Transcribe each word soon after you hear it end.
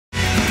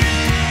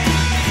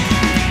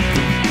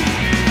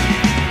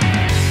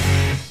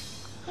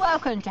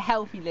Welcome to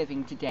Healthy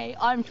Living Today.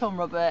 I'm Tom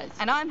Roberts.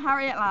 And I'm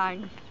Harriet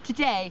Lang.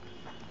 Today,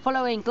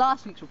 following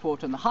last week's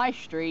report on the High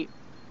Street,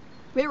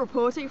 we're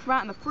reporting from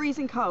out in the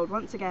freezing cold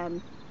once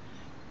again.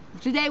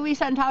 Today we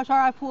sent out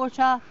our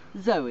reporter,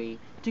 Zoe,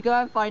 to go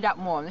and find out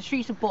more on the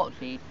streets of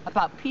Botley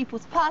about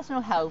people's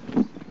personal health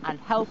and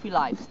healthy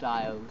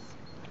lifestyles.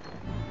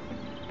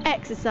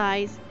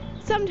 Exercise.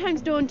 Sometimes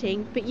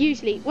daunting, but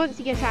usually, once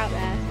you get out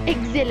there,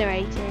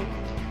 exhilarating.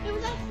 It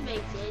was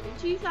estimated in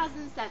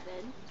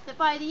 2007 that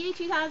by the year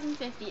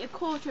 2050 a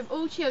quarter of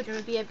all children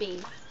would be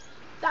obese.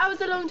 That was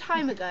a long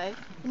time ago,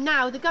 and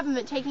now the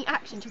government taking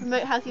action to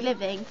promote healthy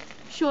living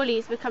surely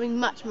is becoming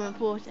much more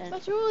important.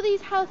 But are all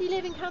these healthy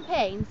living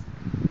campaigns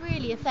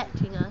really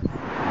affecting us?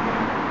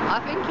 I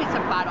think it's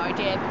a bad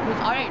idea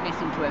because I don't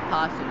listen to it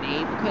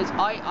personally, because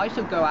I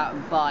still go out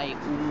and buy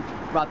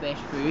all rubbish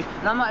food,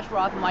 and I'd much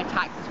rather my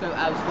taxes go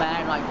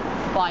elsewhere and like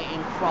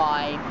fighting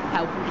crime,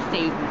 helping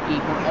disabled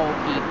people, old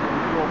people,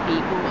 poor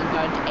people, and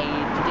going to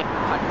aid to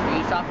different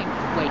countries. So I think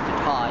it's a waste of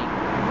time.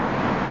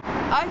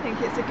 I think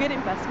it's a good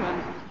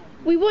investment.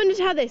 We wondered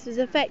how this was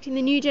affecting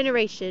the new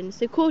generation,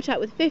 so caught up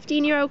with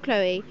 15-year-old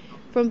Chloe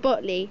from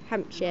Botley,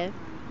 Hampshire.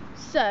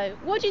 So,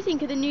 what do you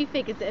think of the new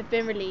figures that have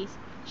been released?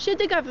 Should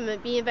the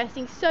government be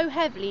investing so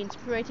heavily into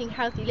promoting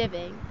healthy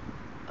living?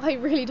 I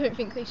really don't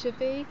think they should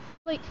be.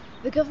 Like,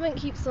 the government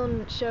keeps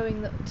on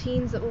showing that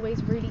teens are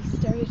always really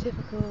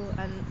stereotypical,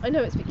 and I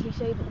know it's a bit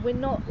cliche, but we're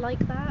not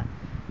like that.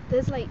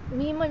 There's like,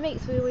 me and my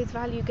mates, we always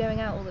value going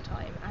out all the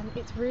time, and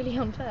it's really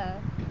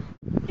unfair.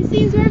 It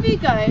seems wherever you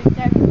go,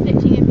 there are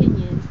conflicting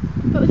opinions,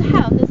 but with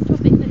health as a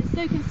topic that is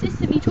so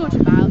consistently talked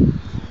about,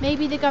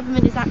 maybe the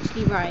government is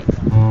actually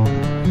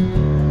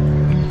right.